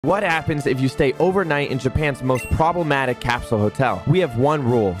What happens if you stay overnight in Japan's most problematic capsule hotel? We have one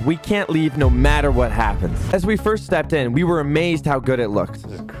rule. We can't leave no matter what happens. As we first stepped in, we were amazed how good it looked.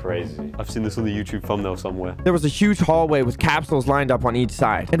 This is crazy. I've seen this on the YouTube thumbnail somewhere. There was a huge hallway with capsules lined up on each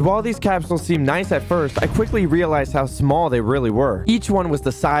side. And while these capsules seemed nice at first, I quickly realized how small they really were. Each one was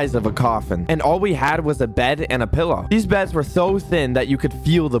the size of a coffin. And all we had was a bed and a pillow. These beds were so thin that you could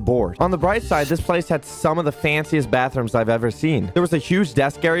feel the board. On the bright side, this place had some of the fanciest bathrooms I've ever seen. There was a huge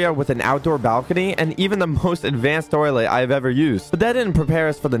desk area with an outdoor balcony and even the most advanced toilet I've ever used. But that didn't prepare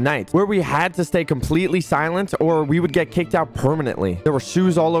us for the night, where we had to stay completely silent or we would get kicked out permanently. There were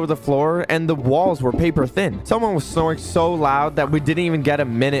shoes all over the floor and the walls were paper thin. Someone was snoring so loud that we didn't even get a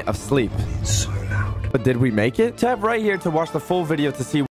minute of sleep. So loud. But did we make it? Tap right here to watch the full video to see